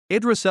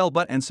Idris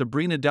Elba and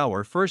Sabrina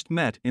Dhowre first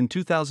met in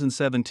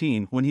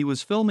 2017 when he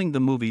was filming the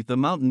movie The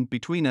Mountain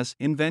Between Us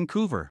in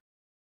Vancouver.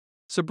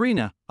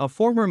 Sabrina, a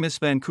former Miss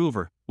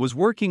Vancouver, was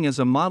working as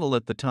a model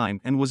at the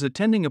time and was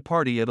attending a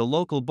party at a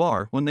local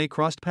bar when they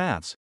crossed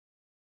paths.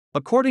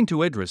 According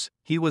to Idris,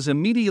 he was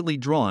immediately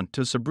drawn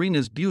to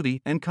Sabrina's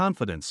beauty and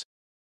confidence.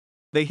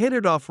 They hit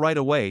it off right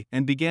away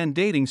and began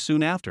dating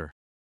soon after.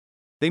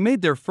 They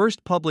made their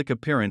first public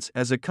appearance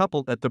as a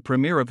couple at the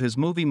premiere of his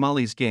movie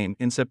Molly's Game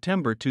in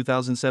September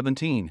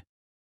 2017.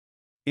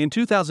 In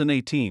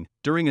 2018,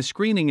 during a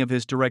screening of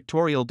his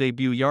directorial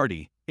debut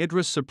Yardie,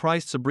 Idris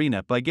surprised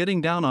Sabrina by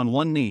getting down on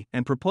one knee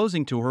and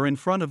proposing to her in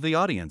front of the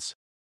audience.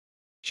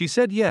 She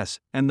said yes,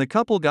 and the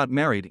couple got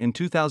married in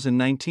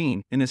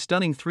 2019 in a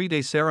stunning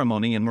 3-day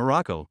ceremony in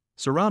Morocco,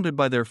 surrounded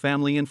by their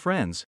family and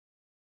friends.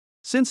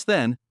 Since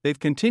then, they've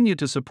continued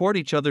to support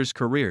each other's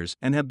careers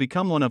and have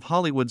become one of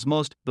Hollywood's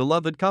most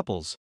beloved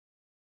couples.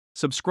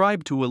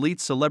 Subscribe to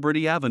Elite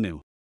Celebrity Avenue.